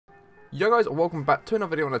Yo guys, welcome back to another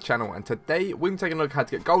video on the channel, and today we're taking a look at how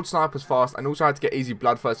to get gold snipers fast and also how to get easy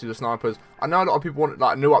bloodthirsty with snipers. I know a lot of people want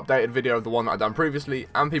like a new updated video of the one that I've done previously,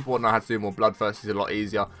 and people want to know how to do more bloodthirsties a lot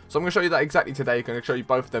easier. So I'm going to show you that exactly today. I'm going to show you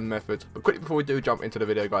both of them methods. But quickly before we do jump into the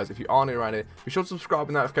video guys, if you are new around here, be sure to subscribe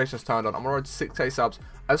and notifications turned on. I'm on the road to 6k subs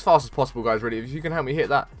as fast as possible guys, really. If you can help me hit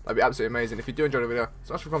that, that'd be absolutely amazing. If you do enjoy the video,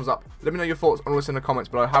 smash the thumbs up. Let me know your thoughts on all this in the comments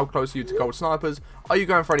below. How close are you to gold snipers? Are you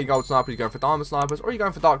going for any gold snipers? Are you going for diamond snipers? Or are you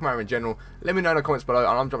going for dark matter in general? Let me know in the comments below, and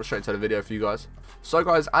I'm jumping straight into the video for you guys. So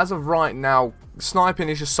guys, as of right now, sniping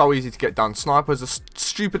is just so easy to get done. Snipers are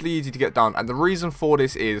stupidly easy to get done, and the reason for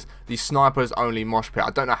this is the snipers only mosh pit. I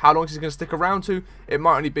don't know how long this is going to stick around to. It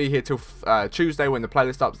might only be here till Tuesday when the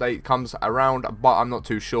playlist update comes around, but I'm not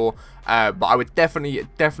too sure. But I would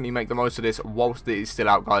definitely make the most of this whilst it is still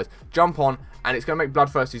out, guys. Jump on, and it's going to make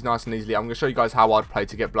bloodthirsties nice and easily. I'm going to show you guys how I'd play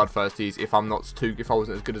to get bloodthirsties if I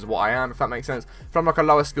wasn't as good as what I am, if that makes sense. If I'm like a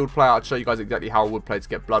lower skilled player, I'd show you guys exactly how I would play to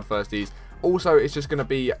get bloodthirsties. Also, it's just going to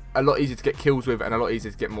be a lot easier to get kills with and a lot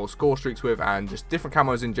easier to get more score streaks with and just different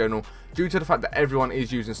camos in general, due to the fact that everyone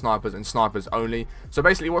is using snipers and snipers only. So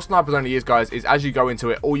basically what snipers only is, guys, is as you go into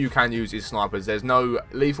it, all you can use is snipers. There's no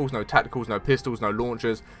lethals, no tacticals, no pistols, no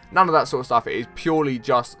launchers, none of that sort of stuff. It is purely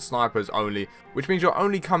just snipers only, which means you're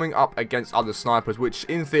only coming up against other snipers, which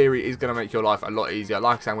in theory is going to make your life a lot easier.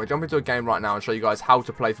 Like I said, I'm going to jump into a game right now and show you guys how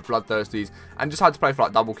to play for bloodthirsties and just how to play for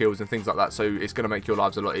like double kills and things like that, so it's going to make your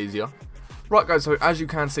lives a lot easier. Right guys, so as you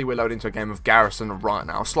can see, we're loading into a game of Garrison right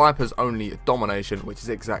now. Snipers only domination, which is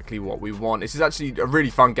exactly what we want. This is actually a really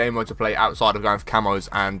fun game mode to play outside of going for camos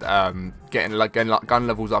and getting gun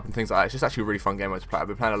levels up and things like that. It's just actually a really fun game mode to play. I've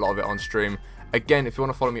been playing a lot of it on stream. Again, if you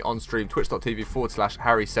want to follow me on stream,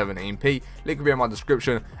 twitch.tv/Harry17p. Link will be in my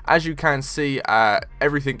description. As you can see,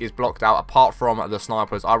 everything is blocked out apart from the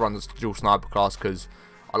snipers. I run the dual sniper class because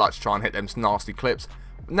I like to try and hit them nasty clips.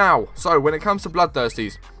 Now, so when it comes to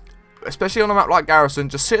bloodthirsties, especially on a map like Garrison,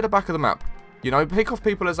 just sit at the back of the map. You know, pick off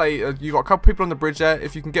people as you got a couple people on the bridge there.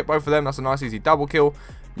 If you can get both of them, that's a nice easy double kill.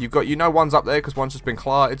 You've got, one's up there because one's just been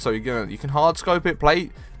clarted, so you can hard scope it.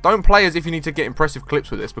 Don't play as if you need to get impressive clips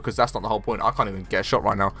with this, because that's not the whole point. I can't even get a shot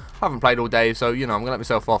right now. I haven't played all day, so I'm gonna let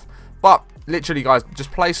myself off. But literally, guys,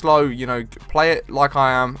 just play slow. Play it like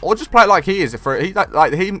I am, or just play it like he is.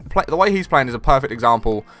 The way he's playing is a perfect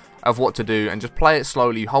example of what to do, and just play it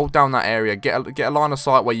slowly. Hold down that area, get a line of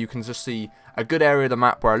sight where you can just see a good area of the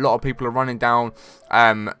map where a lot of people are running down.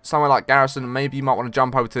 Somewhere like Garrison, maybe you might want to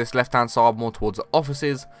jump over to this left hand side more towards the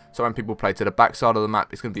offices, so when people play to the back side of the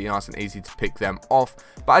map, it's going to be nice and easy to pick them off.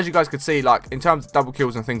 But as you guys could see, like in terms of double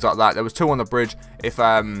kills and things like that, there was 2 on the bridge. If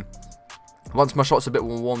once my shot's a bit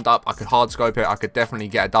more warmed up, I could hard scope it. I could definitely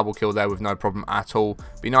get a double kill there with no problem at all.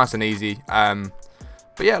 Be nice and easy.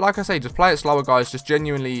 But yeah, like I say, just play it slower, guys. Just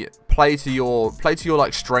genuinely play to your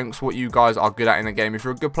like strengths, what you guys are good at in the game. If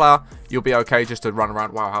you're a good player, you'll be okay just to run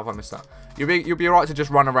around. Wow, how have I missed that? You'll be alright to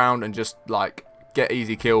just run around and just like get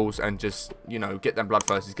easy kills and just get them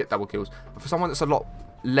bloodthirsties, get double kills. But for someone that's a lot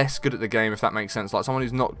less good at the game, if that makes sense, like someone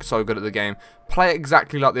who's not so good at the game, play it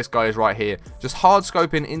exactly like this guy is right here. Just hard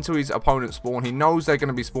scoping into his opponent's spawn. He knows they're going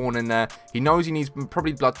to be spawning there. He knows he needs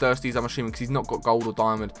probably bloodthirsties, I'm assuming, because he's not got gold or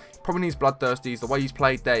diamond. He probably needs bloodthirsties. The way he's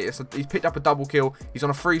played there, he's picked up a double kill. He's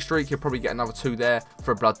on a free streak. He'll probably get another 2 there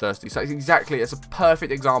for a bloodthirsty. So it's a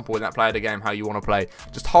perfect example in that play of the game how you want to play.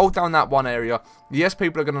 Just hold down that one area. Yes,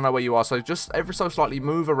 people are going to know where you are, so just ever so slightly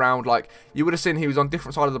move around. Like you would have seen, he was on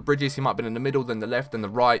different side of the bridges. He might have been in the middle, then the left, then the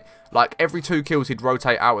right. Like every 2 kills, he'd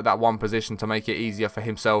rotate out at that one position to make it easier for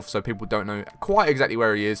himself, so people don't know quite exactly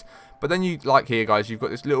where he is. But then you, like here, guys, you've got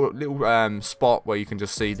this little spot where you can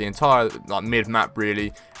just see the entire like mid map.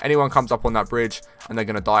 Really, anyone comes up on that bridge and they're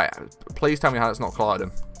gonna die. Please tell me how that's not clarted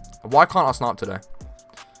him. Why can't I snipe today?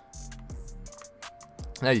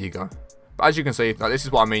 There you go. But as you can see, like, this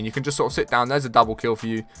is what I mean. You can just sort of sit down. There's a double kill for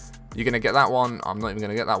you. You're gonna get that one. I'm not even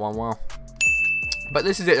gonna get that one. Wow. But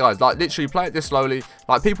this is it, guys. Like literally, play it this slowly.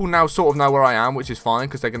 Like people now sort of know where I am, which is fine,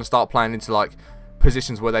 because they're gonna start playing into like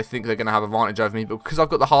positions where they think they're gonna have advantage over me. But because I've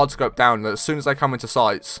got the hard scope down, as soon as they come into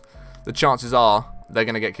sights, the chances are they're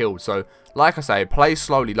gonna get killed. So like I say, play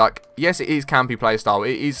slowly. Like yes, it is campy play style.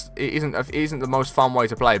 It isn't the most fun way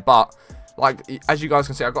to play, but like as you guys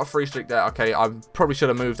can see, I got a free streak there. Okay, I probably should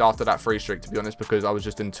have moved after that free streak, to be honest, because I was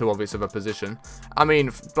just in too obvious of a position. I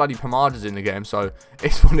mean, bloody Pomada's in the game, so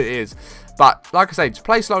it's what it is. But like I say, just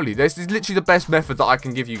play slowly. This is literally the best method that I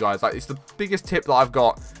can give you guys. Like it's the biggest tip that I've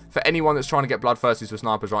got for anyone that's trying to get bloodthirsties with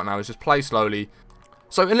snipers right now, is just play slowly.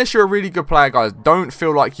 So unless you're a really good player, guys, don't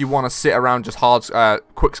feel like you want to sit around just hard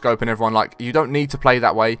quick scoping everyone. Like, you don't need to play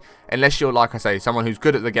that way unless you're, like I say, someone who's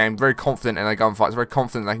good at the game, very confident in their gunfights, very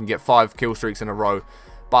confident they can get 5 kill streaks in a row.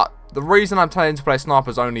 But the reason I'm telling to play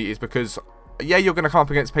snipers only is because, yeah, you're going to come up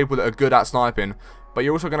against people that are good at sniping, but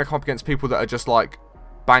you're also going to come up against people that are just like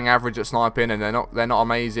bang average at sniping, and they're not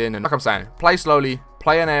amazing. And like I'm saying, play slowly,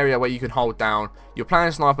 play an area where you can hold down. You're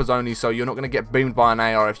playing snipers only, so you're not going to get beamed by an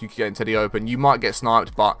AR if you get into the open. You might get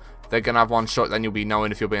sniped, but they're going to have one shot, then you'll be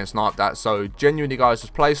knowing if you're being sniped at. So genuinely, guys,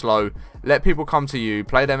 just play slow, let people come to you,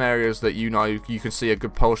 play them areas that you know you can see a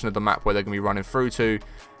good portion of the map where they're going to be running through to.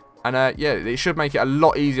 And yeah, it should make it a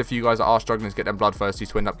lot easier for you guys that are struggling to get them bloodthirsties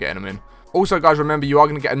to end up getting them in. Also, guys, remember, you are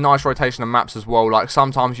going to get a nice rotation of maps as well. Like,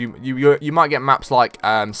 sometimes you might get maps like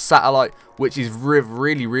Satellite, which is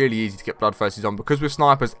really easy to get bloodthirsties on. Because with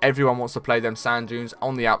snipers, everyone wants to play them sand dunes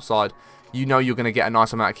on the outside. You know you're going to get a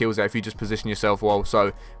nice amount of kills there if you just position yourself well. So,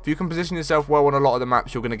 if you can position yourself well on a lot of the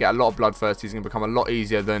maps, you're going to get a lot of bloodthirsties. It's going to become a lot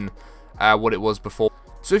easier than what it was before.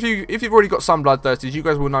 So if you've already got some bloodthirsties, you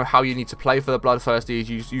guys will know how you need to play for the bloodthirsties.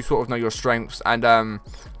 You sort of know your strengths, and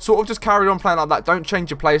sort of just carry on playing like that. Don't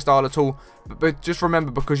change your play style at all. But just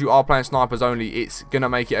remember, because you are playing snipers only, it's gonna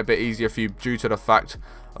make it a bit easier for you due to the fact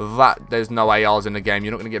that there's no ARs in the game.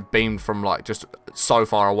 You're not gonna get beamed from like just so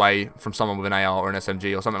far away from someone with an AR or an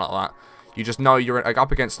SMG or something like that. You just know you're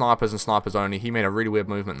up against snipers and snipers only. He made a really weird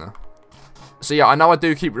movement there. So yeah, I know I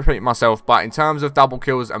do keep repeating myself, but in terms of double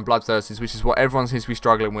kills and bloodthirsties, which is what everyone seems to be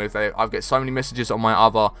struggling with, I've got so many messages on my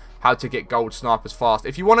other how to get gold snipers fast.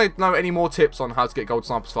 If you want to know any more tips on how to get gold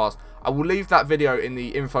snipers fast, I will leave that video in the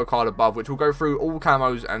info card above, which will go through all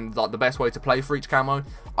camos and like the best way to play for each camo.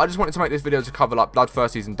 I just wanted to make this video to cover like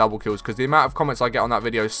bloodthirsties and double kills, because the amount of comments I get on that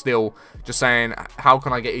video is still just saying, how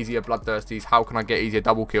can I get easier bloodthirsties, how can I get easier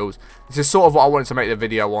double kills. This is sort of what I wanted to make the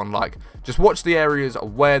video on. Like, just watch the areas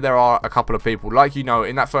where there are a couple of people. Like, you know,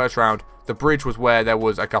 in that first round, the bridge was where there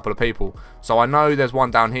was a couple of people. So I know there's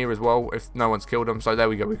one down here as well if no one's killed them. So there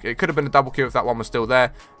we go. It could have been a double kill if that one was still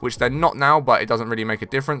there, which they're not now, but it doesn't really make a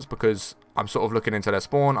difference because I'm sort of looking into their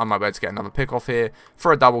spawn. I might be able to get another pick off here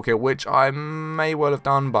for a double kill, which I may well have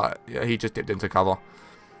done, but yeah, he just dipped into cover.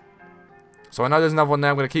 So I know there's another one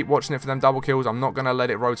there. I'm going to keep watching it for them double kills. I'm not going to let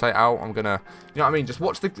it rotate out. I'm going to, you know what I mean? Just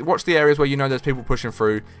watch the areas where you know there's people pushing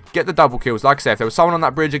through. Get the double kills. Like I said, if there was someone on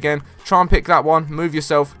that bridge again, try and pick that one. Move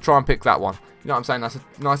yourself. Try and pick that one. You know what I'm saying? That's a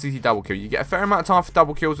nice, easy double kill. You get a fair amount of time for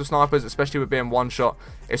double kills with snipers, especially with being one shot.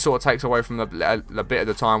 It sort of takes away from the bit of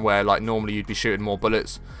the time where, like, normally you'd be shooting more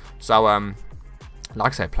bullets. So,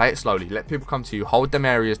 like I said, play it slowly. Let people come to you. Hold them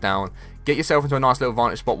areas down. Get yourself into a nice little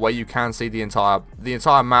vantage spot where you can see the entire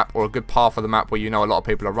map, or a good path of the map where you know a lot of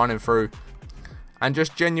people are running through. And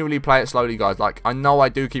just genuinely play it slowly, guys. Like, I know I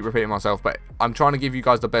do keep repeating myself, but I'm trying to give you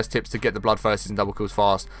guys the best tips to get the bloodthirsties and double kills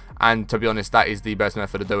fast. And to be honest, that is the best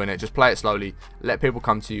method of doing it. Just play it slowly. Let people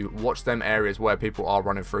come to you. Watch them areas where people are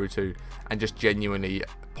running through to. And just genuinely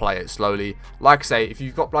play it slowly. Like I say, if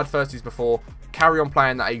you've got bloodthirsties before, carry on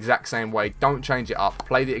playing that exact same way. Don't change it up.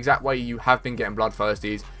 Play the exact way you have been getting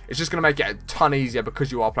bloodthirsties. It's just going to make it a ton easier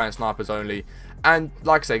because you are playing snipers only. And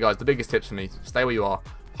like I say, guys, the biggest tips for me, stay where you are.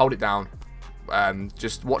 Hold it down.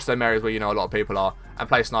 Just watch them areas where you know a lot of people are, and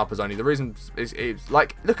play snipers only. The reason is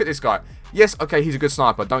like, look at this guy. Yes, okay, he's a good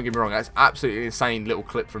sniper, don't get me wrong. That's absolutely insane little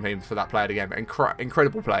clip from him for that play of the game.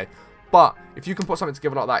 Incredible play. But if you can put something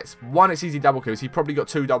together like that, it's easy double kills. He probably got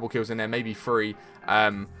 2 double kills in there, maybe 3.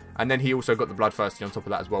 And then he also got the bloodthirsty on top of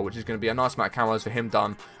that as well, which is going to be a nice amount of camos for him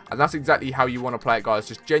done. And that's exactly how you want to play it, guys.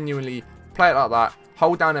 Just genuinely play it like that.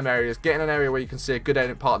 Hold down them areas, get in an area where you can see a good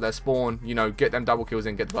part of their spawn, you know, get them double kills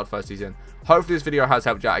in, get the bloodthirsties in. Hopefully this video has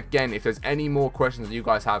helped you out. Again, if there's any more questions that you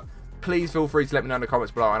guys have, please feel free to let me know in the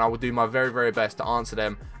comments below, and I will do my very best to answer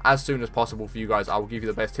them as soon as possible for you guys. I will give you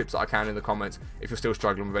the best tips that I can in the comments if you're still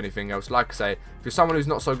struggling with anything else. Like I say, if you're someone who's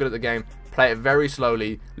not so good at the game, play it very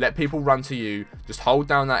slowly, let people run to you, just hold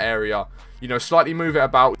down that area, you know, slightly move it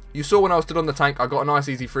about. You saw when I stood on the tank, I got a nice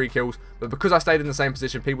easy 3 kills, but because I stayed in the same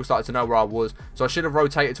position, people started to know where I was, so I should have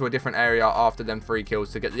rotated to a different area after them 3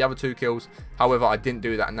 kills to get the other 2 kills. However, I didn't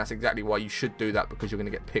do that, and that's exactly why you should do that, because you're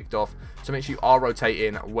going to get picked off. So make sure you are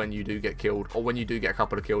rotating when you do get killed, or when you do get a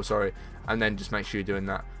couple of kills, sorry, and then just make sure you're doing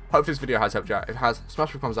that. Hopefully this video has helped you out. If it has,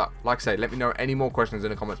 smash the thumbs up. Like I say, let me know any more questions in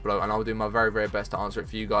the comments below, and I will do my very best to answer it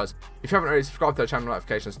for you guys. If you haven't already, subscribe to the channel,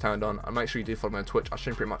 notifications turned on, and make sure you do follow me on Twitch. I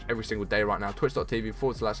stream pretty much every single day right now.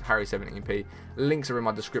 Twitch.tv/Harry17EP. Links are in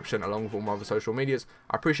my description along with all my other social medias.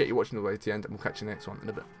 I appreciate you watching all the way to the end, and we'll catch you next one in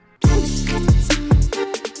a bit.